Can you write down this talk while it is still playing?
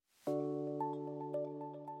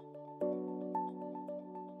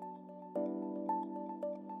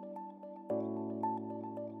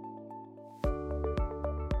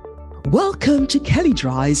Welcome to Kelly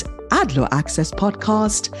Dry's Ad Law Access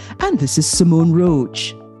podcast, and this is Simone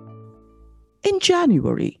Roach. In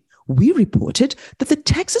January, we reported that the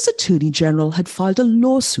Texas Attorney General had filed a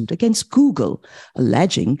lawsuit against Google,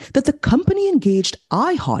 alleging that the company engaged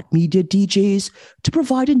iHeartMedia DJs to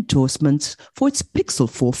provide endorsements for its Pixel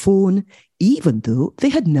 4 phone, even though they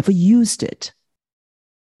had never used it.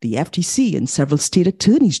 The FTC and several state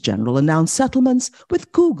attorneys general announced settlements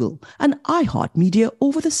with Google and iHeartMedia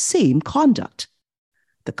over the same conduct.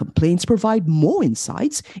 The complaints provide more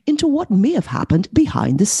insights into what may have happened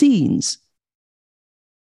behind the scenes.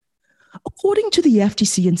 According to the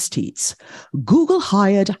FTC and states, Google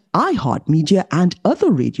hired iHeartMedia and other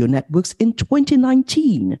radio networks in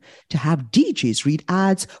 2019 to have DJs read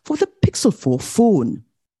ads for the Pixel 4 phone.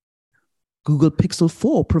 Google Pixel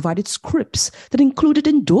 4 provided scripts that included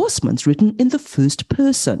endorsements written in the first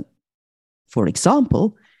person. For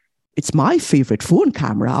example, "It's my favorite phone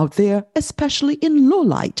camera out there, especially in low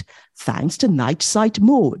light, thanks to night sight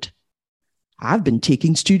mode. I've been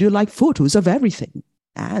taking studio-like photos of everything.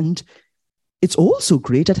 And it's also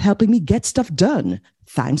great at helping me get stuff done,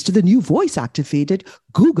 thanks to the new voice-activated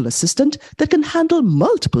Google Assistant that can handle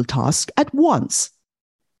multiple tasks at once."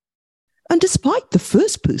 And despite the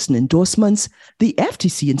first-person endorsements, the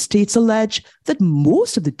FTC and states allege that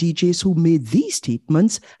most of the DJs who made these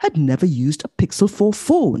statements had never used a Pixel 4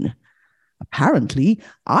 phone. Apparently,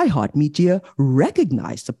 iHeartMedia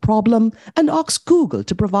recognized the problem and asked Google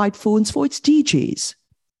to provide phones for its DJs.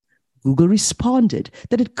 Google responded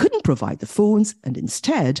that it couldn't provide the phones and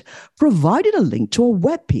instead provided a link to a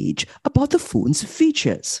webpage about the phone's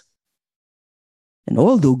features. And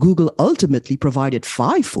although Google ultimately provided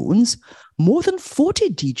 5 phones, more than 40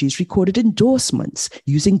 DJs recorded endorsements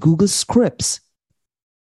using Google's scripts.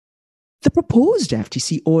 The proposed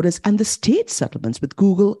FTC orders and the state settlements with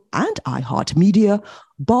Google and iHeartMedia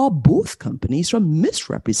bar both companies from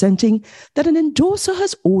misrepresenting that an endorser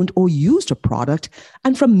has owned or used a product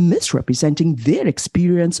and from misrepresenting their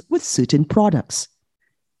experience with certain products.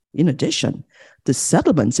 In addition, the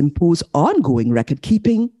settlements impose ongoing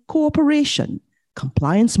record-keeping, cooperation,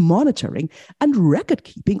 compliance monitoring, and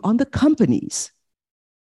record-keeping on the companies.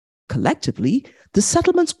 Collectively, the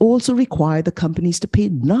settlements also require the companies to pay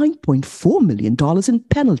 $9.4 million in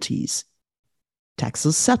penalties.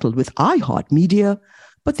 Texas settled with iHeartMedia,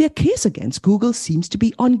 but their case against Google seems to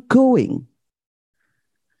be ongoing.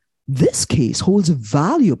 This case holds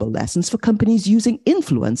valuable lessons for companies using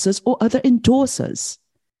influencers or other endorsers.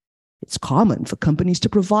 It's common for companies to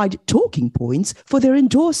provide talking points for their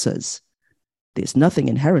endorsers. There's nothing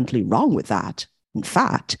inherently wrong with that. In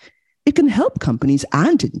fact, it can help companies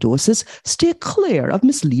and endorsers steer clear of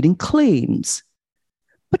misleading claims.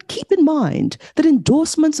 But keep in mind that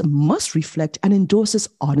endorsements must reflect an endorser's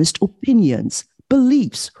honest opinions,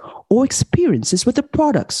 beliefs, or experiences with the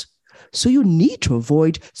products, so you need to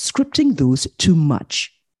avoid scripting those too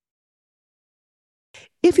much.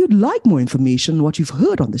 If you'd like more information on what you've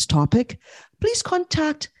heard on this topic, please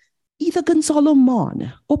contact either Gonzalo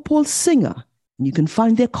Mon or Paul Singer. You can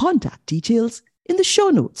find their contact details in the show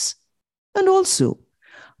notes. And also,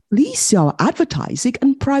 please see our Advertising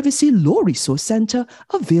and Privacy Law Resource Center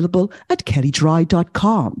available at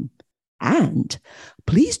kellydry.com. And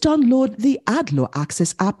please download the Ad Law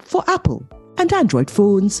Access app for Apple and Android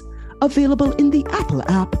phones, available in the Apple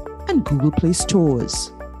app and Google Play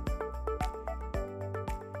stores.